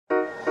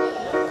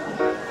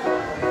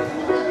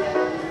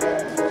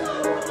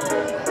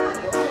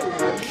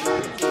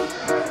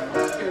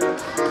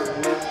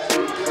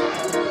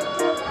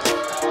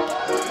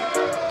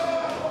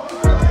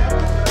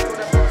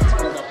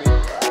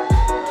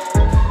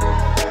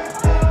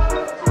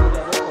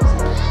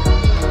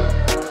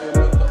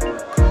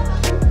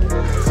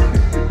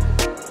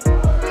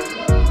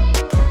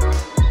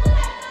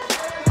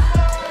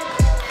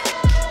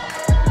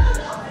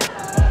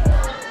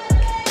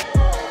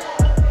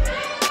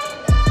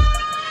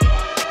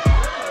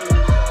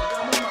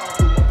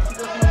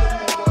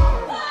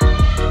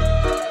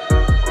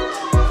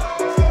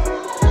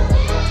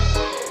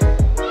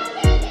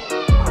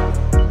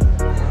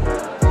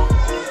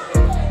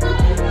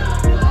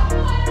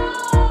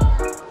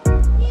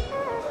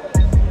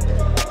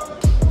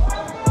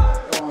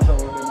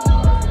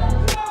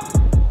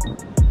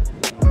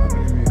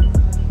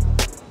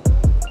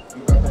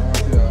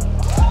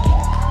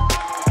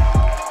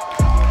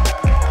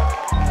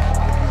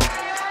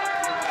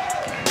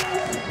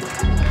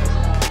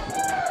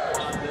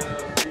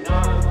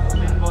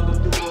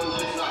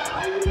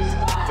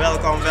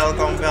Welkom,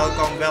 welkom,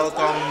 welkom,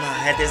 welkom.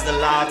 Het is de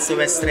laatste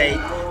wedstrijd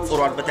voor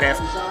wat betreft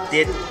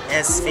dit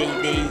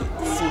SVD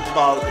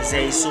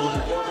voetbalseizoen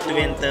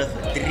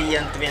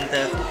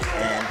 2023.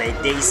 En bij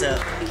deze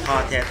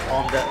gaat het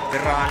om de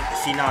grand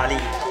finale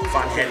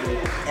van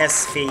het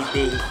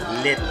SVD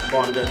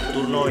Lidbonden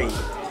Toernooi.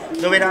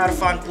 De winnaar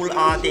van pool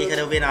A tegen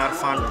de winnaar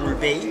van pool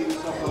B.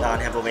 Dan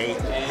hebben wij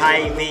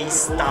Highway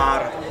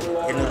Star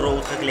in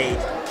rood gekleed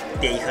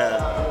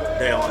tegen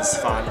de jongens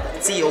van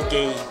T.O.K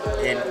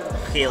in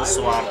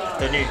geel-zwart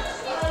tenue.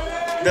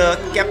 De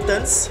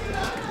captains,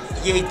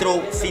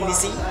 Jetro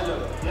Finisi,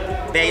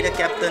 beide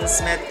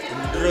captains met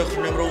rug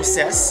nummer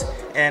 6.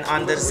 En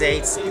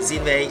anderzijds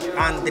zien wij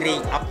André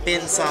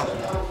Apinsa,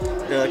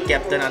 de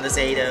captain aan de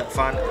zijde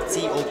van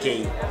T.O.K.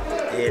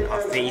 In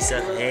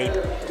afwezigheid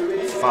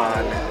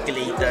van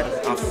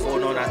Clayton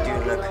Afono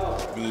natuurlijk,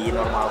 die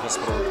normaal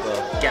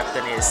gesproken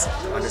captain is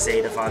aan de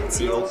zijde van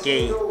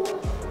T.O.K.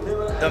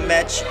 De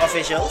match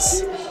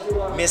officials,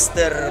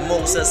 Mr.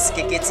 Moses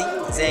Kikiti,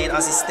 zijn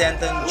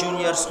assistenten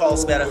Junior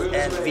Scholsberg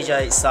en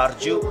Vijay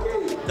Sarju.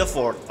 De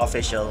fourth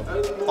official,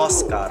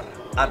 Oscar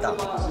Adam.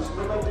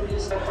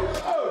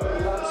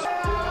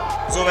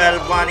 Zowel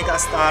Wanika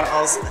Star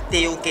als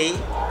T.O.K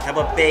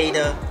hebben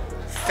beide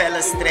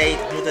felle strijd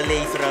moeten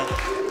leveren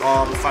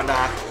om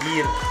vandaag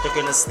hier te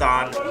kunnen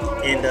staan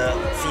in de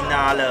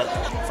finale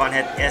van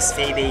het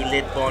SVD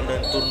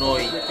Lidbonden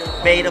Toernooi.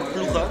 Beide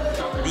ploegen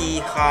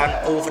die gaan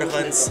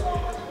overigens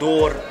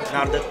door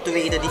naar de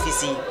tweede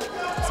divisie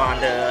van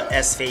de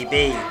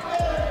SVB.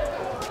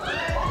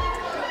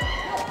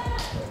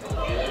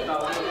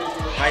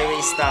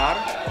 Highway Star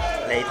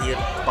leidt hier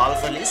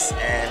balverlies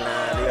en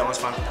de jongens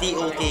van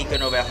T.O.K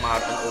kunnen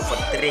wegmaken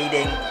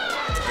overtreding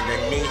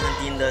in de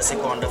 19e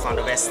seconde van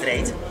de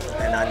wedstrijd.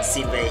 En dan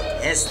zien wij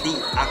Essed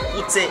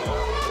Akutse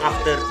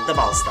achter de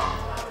bal staan.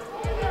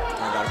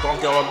 En daar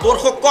komt hij al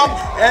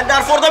doorgekopt. En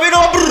daarvoor de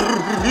winnaar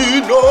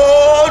Bruno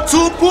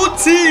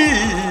Tuputi.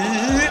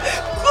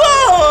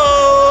 Goal!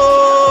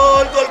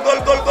 Goal,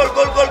 goal, goal, goal,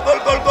 goal, goal,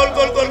 goal, goal, goal,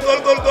 goal, goal,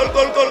 goal, goal, goal,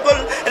 goal, goal,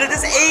 goal. En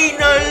het is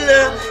 1-0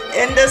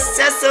 in de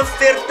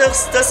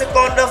 46e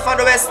seconde van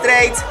de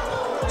wedstrijd.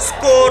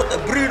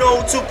 Scoort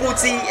Bruno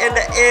Tuputi in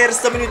de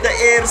eerste minuut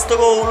de eerste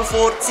goal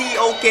voor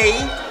T.O.K.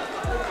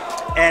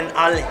 En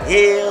al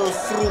heel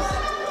vroeg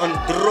een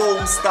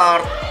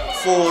droomstart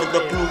voor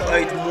de ploeg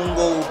uit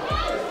Mungo,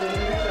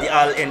 die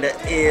al in de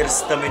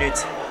eerste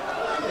minuut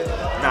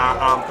na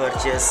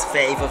ampertjes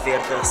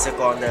 45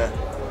 seconden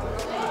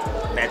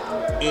met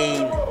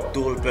 1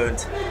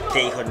 doelpunt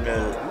tegen 0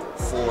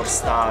 voor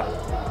staan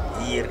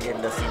hier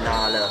in de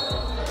finale.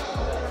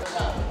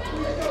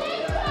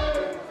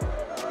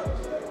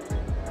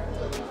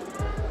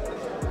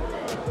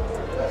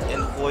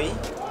 En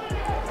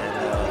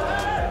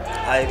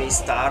Highway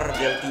Star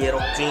Del Piero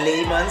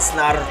Clemens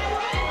naar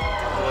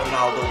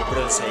Ronaldo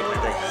Brunswijk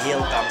met een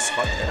heel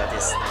kampschot. En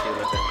dat is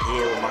natuurlijk een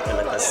heel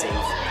makkelijke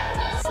save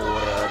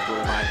voor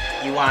doelman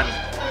Iwan.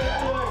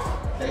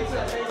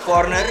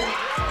 Corner,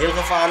 heel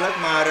gevaarlijk,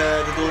 maar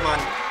de doelman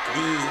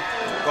die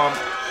komt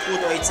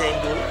goed uit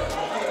zijn doel.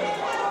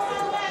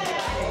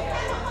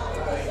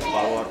 De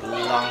bal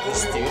wordt lang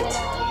gestuurd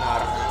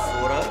naar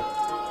voren.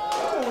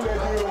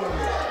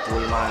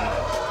 Doelman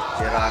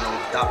Gerano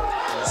Tap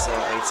dus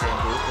uit zijn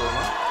doel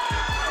komen.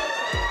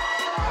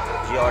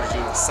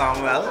 Georgie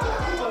Samuel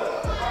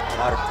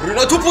naar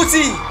Bruno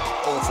Tuputi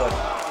over.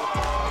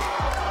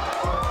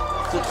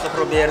 Goed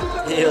geprobeerd,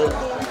 heel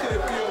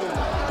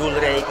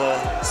doelrijke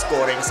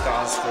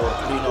scoringskans voor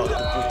Bruno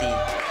Tuputi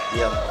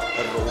die hem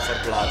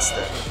erover plaatste.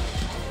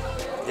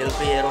 Del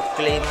Piero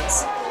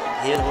Clemens,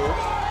 heel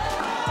hoog.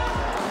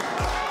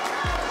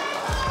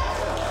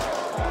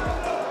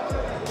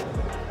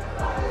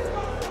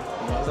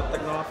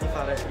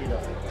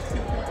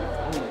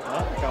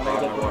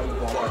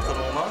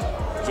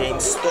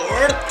 James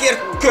Stort keert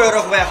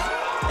keurig weg.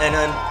 En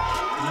een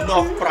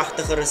nog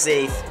prachtigere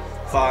save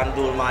van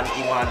doelman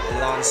Iwan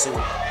Lansu.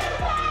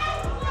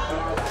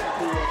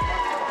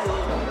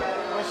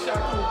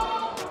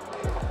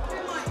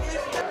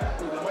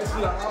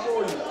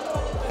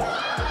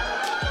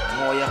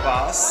 Mooie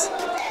paas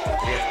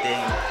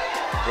richting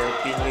Del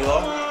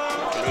Pino.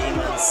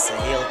 Clemens,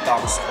 heel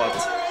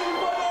kampschot.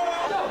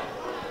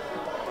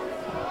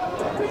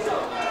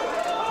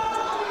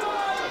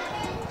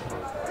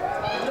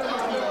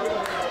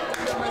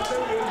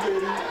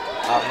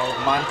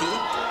 Arnold Manti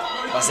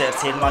passeert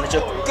zijn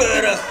mannetje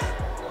keurig,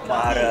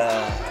 maar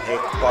hij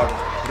kon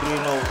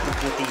Bruno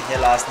Tuputi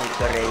helaas niet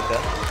bereiken.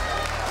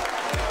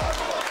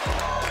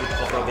 Goed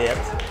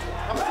geprobeerd.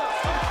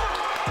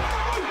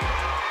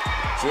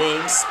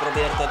 James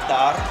probeert het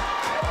daar.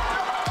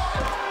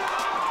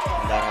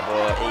 En daar hebben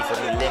we even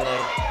de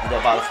Linger die de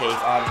bal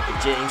geeft aan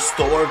James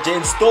Stewart.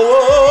 James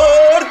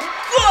Stewart!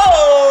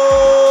 Goal!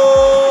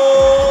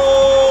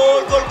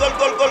 Goal, goal,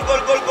 goal, goal,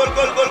 goal, goal, goal,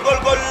 goal, goal, goal,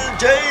 goal,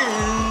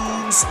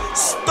 James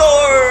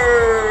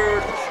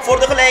Stewart voor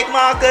de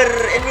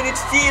gelijkmaker. In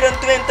minuut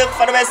 24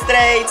 van de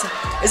wedstrijd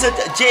is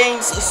het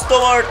James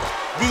Stewart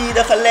die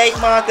de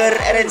gelijkmaker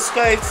erin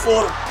schuift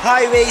voor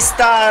Highway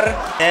Star.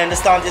 En de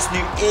stand is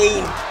nu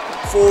 1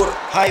 voor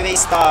Highway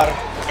Star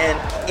en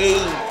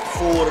 1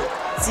 voor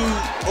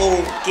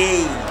T.O.K.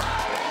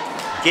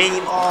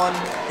 Game on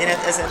in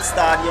het Essed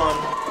Stadion.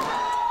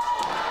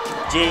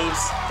 James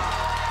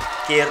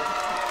keert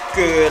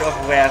keurig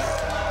weg.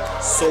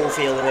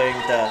 Zoveel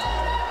ruimte.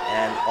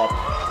 En op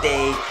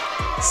tijd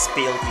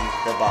speelt hij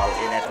de bal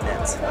in het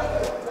net.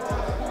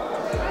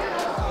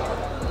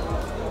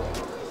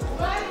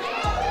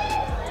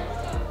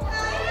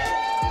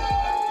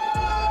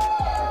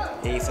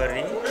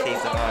 Avery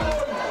geeft hem aan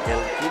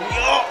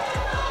Delcunio.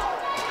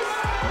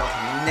 Nog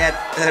net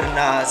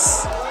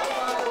ernaast.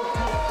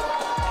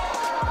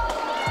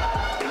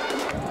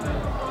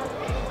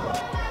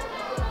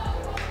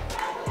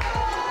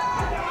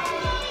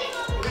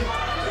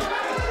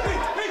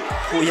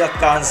 Goeie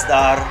kans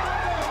daar.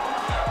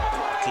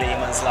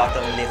 Clemens laat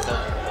hem liggen.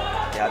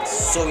 Hij had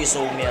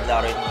sowieso meer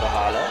daaruit moeten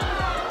halen.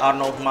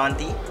 Arnold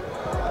Manti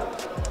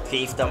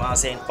geeft hem aan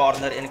zijn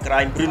partner in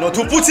crime Bruno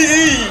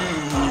Tupuzzi.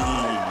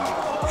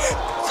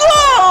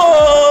 Goal!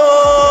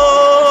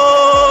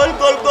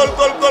 Goal, goal,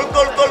 goal, goal,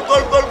 goal, goal,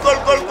 goal, goal, goal,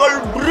 goal, goal,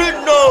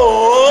 Bruno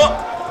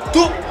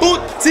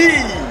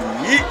Tupuzzi.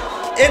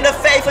 In de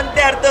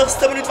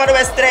 35e minuut van de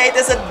wedstrijd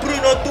is het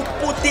Bruno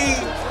Tupuzzi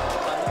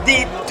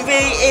die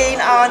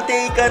 2-1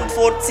 aantekent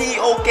voor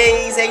T.O.K.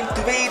 Zijn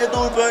tweede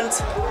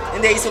doelpunt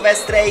in deze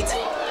wedstrijd.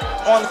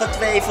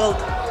 Ongetwijfeld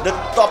de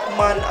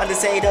topman aan de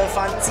zijde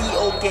van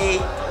T.O.K.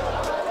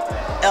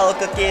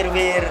 Elke keer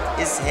weer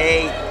is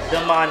hij de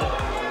man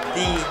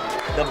die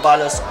de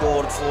ballen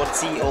scoort voor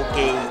T.O.K.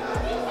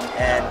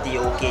 En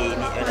T.O.K.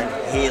 niet in een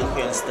heel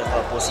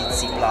gunstige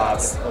positie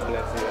plaatst.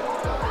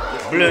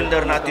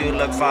 Blunder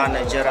natuurlijk van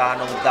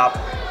Geronimo.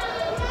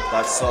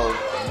 Dat zou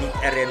niet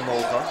erin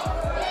mogen.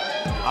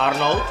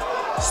 Arnold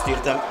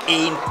stuurt hem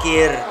 1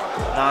 keer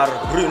naar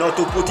Bruno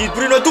Tupuzzi.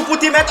 Bruno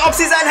Tupuzzi met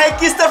opties en hij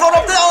kiest ervoor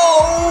op de...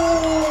 Oh!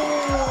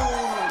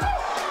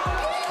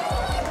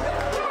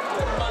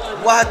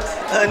 Wat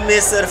een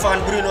misser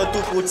van Bruno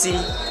Tupuzzi.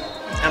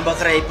 En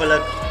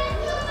begrijpelijk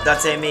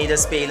dat zijn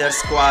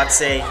medespelers kwaad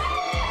zijn.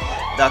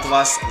 Dat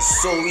was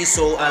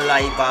sowieso een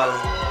leibal.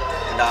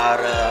 En daar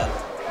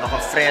nog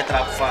een vrije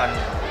trap van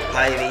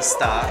Highway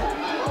Star.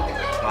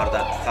 Maar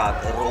dat gaat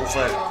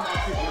erover.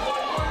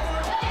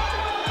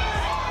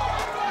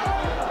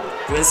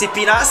 Quincy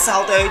Pinas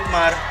haalt uit,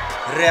 maar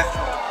recht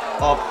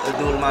op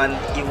doelman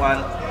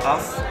Iwan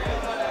af.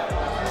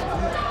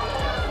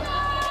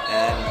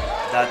 En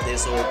dat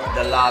is ook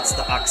de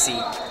laatste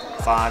actie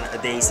van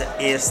deze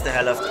eerste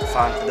helft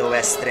van de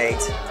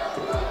wedstrijd.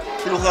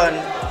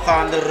 Ploegen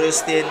gaan de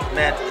rust in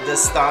met de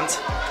stand.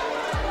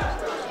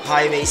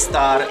 Highway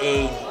Star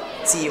 1,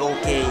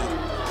 T.O.K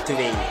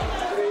 2.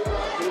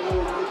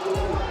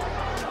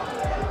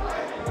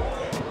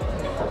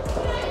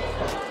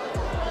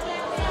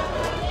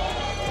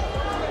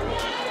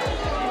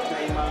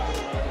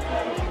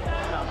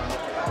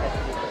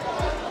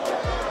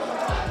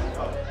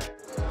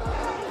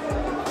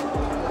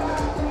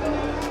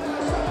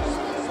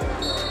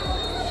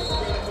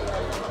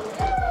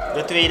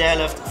 De tweede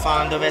helft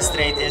van de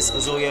wedstrijd is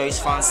zojuist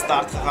van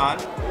start gegaan.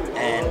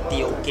 En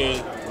T.O.K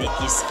die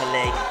kiest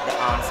gelijk de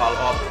aanval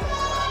op.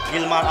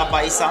 Wilmar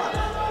Abaisa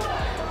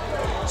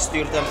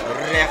stuurt hem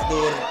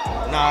rechtdoor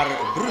naar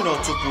Bruno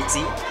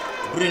Tupuzzi.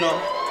 Bruno,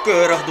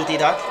 keurig doet hij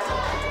dat.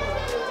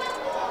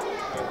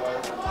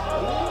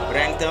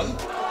 Brengt hem.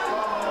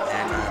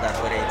 En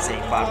dat bereikt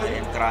zijn partner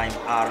in crime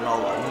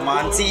Arnold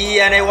Manti.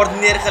 En hij wordt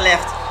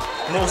neergelegd.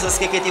 Moses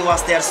Kikiti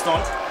was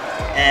terstond.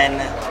 En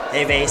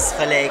hij wijst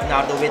gelijk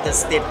naar de witte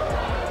stip.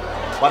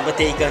 Wat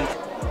betekent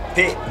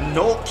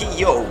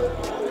Pinocchio.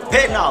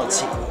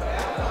 Penalty.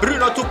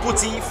 Bruno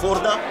Tupuzzi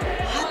voor de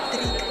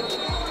hat-trick.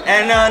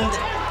 En dan,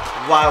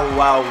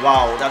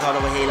 wauw. Dat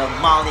hadden we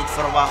helemaal niet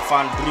verwacht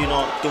van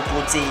Bruno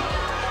Tupuzzi.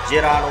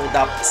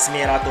 Geronimo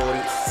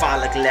Smeratori,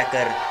 valk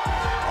lekker.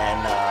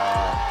 En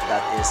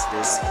dat is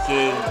dus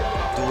geen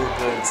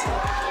doelpunt.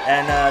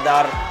 En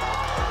daar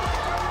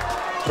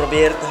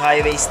probeert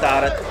Highway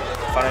Star het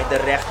vanuit de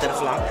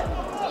rechterflank.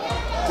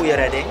 Goeie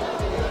redding.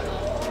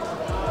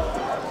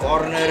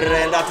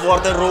 Corner en dat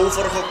wordt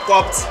erover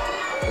gekopt.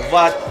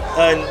 Wat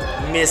een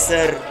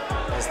misser.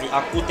 Dat is die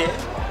Akute.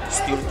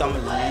 Stuurt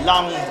hem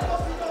lang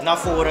naar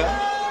voren.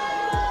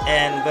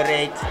 En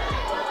bereikt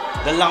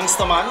de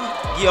langste man.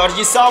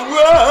 Georgi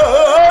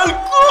Samuel.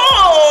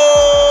 Goal!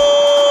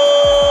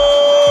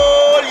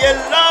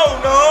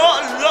 Jelauno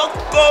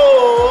Loco.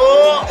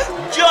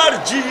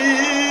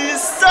 Georgi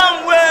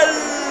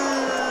Samuel.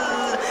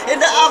 In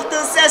de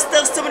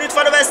 68e minuut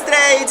van de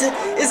wedstrijd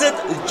is het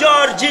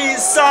Georgi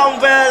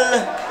Samuel.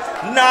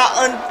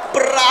 Na een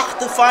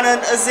pracht van een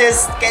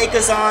assist. Kijk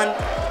eens aan.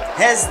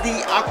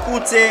 Hesdi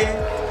Akute.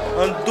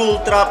 Een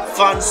doeltrap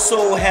van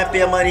zo heb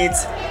je maar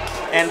niet.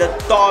 En de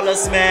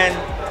tallest man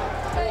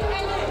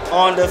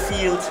on the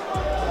field.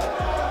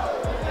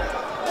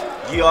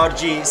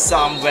 Georgi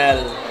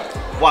Samuel.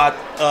 Wat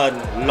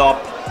een lop.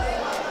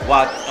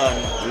 Wat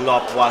een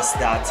lop was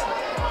dat.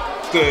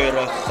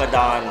 Keurig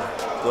gedaan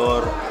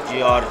door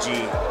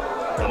Georgie.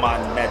 De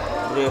man met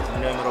rug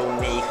nummer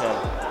 9.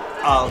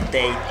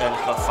 Altijd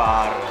een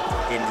gevaar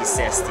in die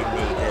 16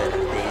 meter.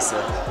 Deze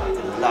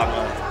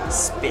lange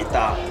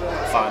spitta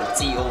van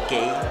T.O.K.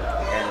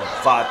 En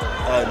wat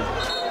een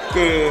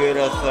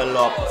keurige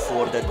lop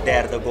voor de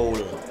derde goal.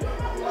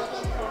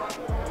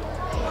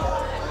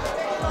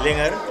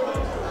 Linger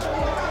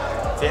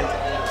vindt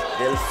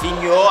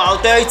Delfinho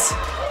altijd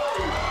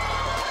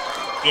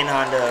in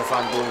handen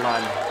van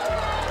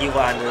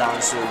doelman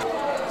L.S.O.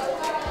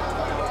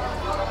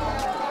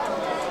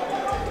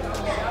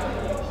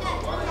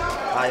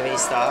 Highway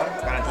Star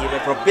kan het hier weer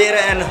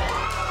proberen en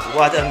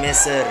wat een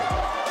misser.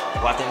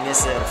 Wat een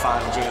misser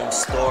van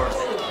James Stort,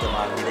 de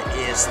man die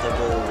de eerste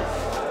goal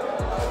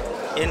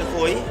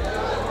ingooi.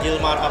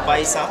 Ilmar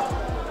Abaisa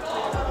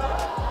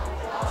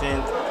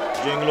vindt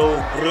Junglo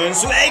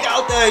Brunswijk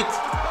altijd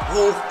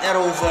hoog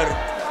erover.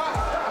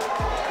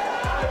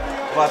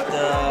 Wat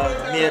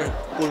meer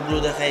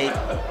koelbloedigheid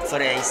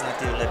vereist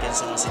natuurlijk in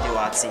zo'n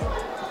situatie.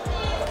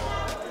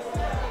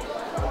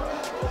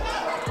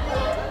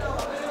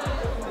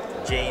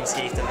 James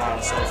geeft hem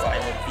aan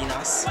Solfaino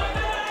Pinas.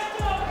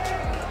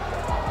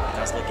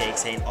 Pinas bekijkt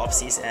zijn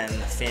opties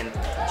en vindt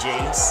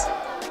James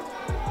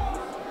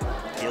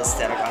heel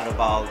sterk aan de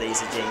bal.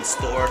 Deze James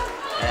Stort.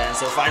 En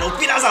Solfaino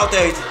Pinas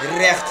altijd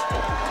recht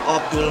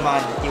op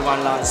doelman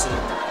L.S.O.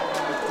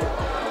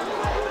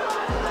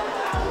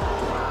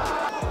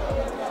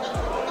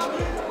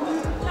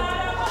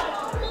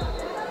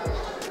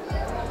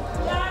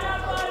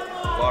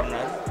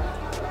 Corner.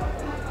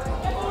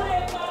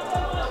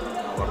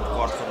 Wordt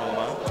kort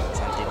genomen.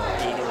 Santino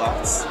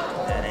Eduards.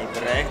 En hij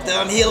bereikt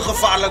hem heel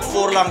gevaarlijk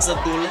voorlangs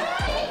het doel.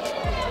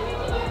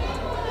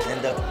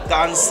 En de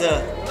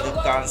kansen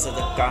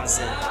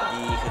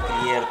die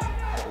gecreëerd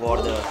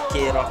worden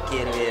keer op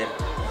keer weer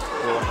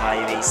door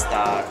Highway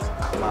Star,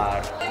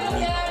 maar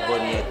niet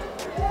benut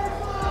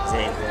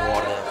zijn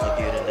geworden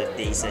gedurende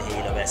deze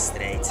hele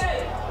wedstrijd.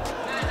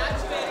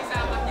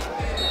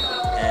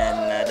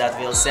 En dat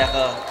wil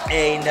zeggen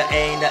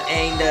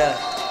einde.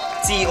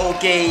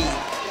 T.O.K.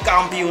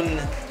 kampioen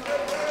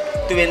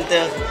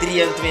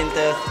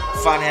 2023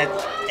 van het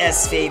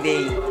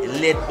SVB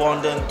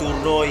Lidbonden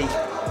Toernooi.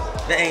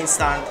 De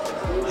eindstand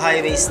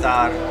Highway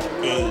Star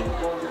 1,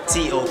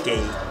 T.O.K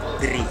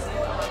 3.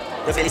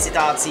 De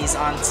felicitaties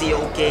aan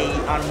T.O.K,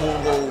 aan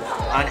Mungo,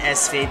 aan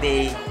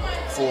SVB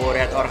voor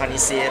het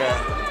organiseren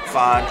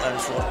van een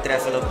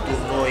voortreffelijk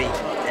toernooi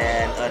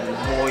en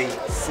een mooi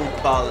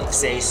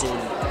voetbalseizoen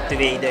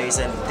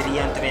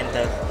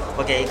 2023.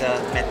 We kijken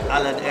met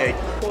allen uit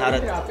naar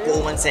het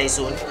komend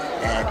seizoen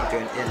en u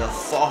kunt in de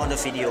volgende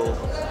video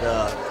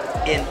de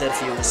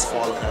interviews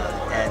volgen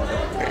en de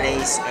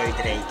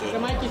prijsuitreiking.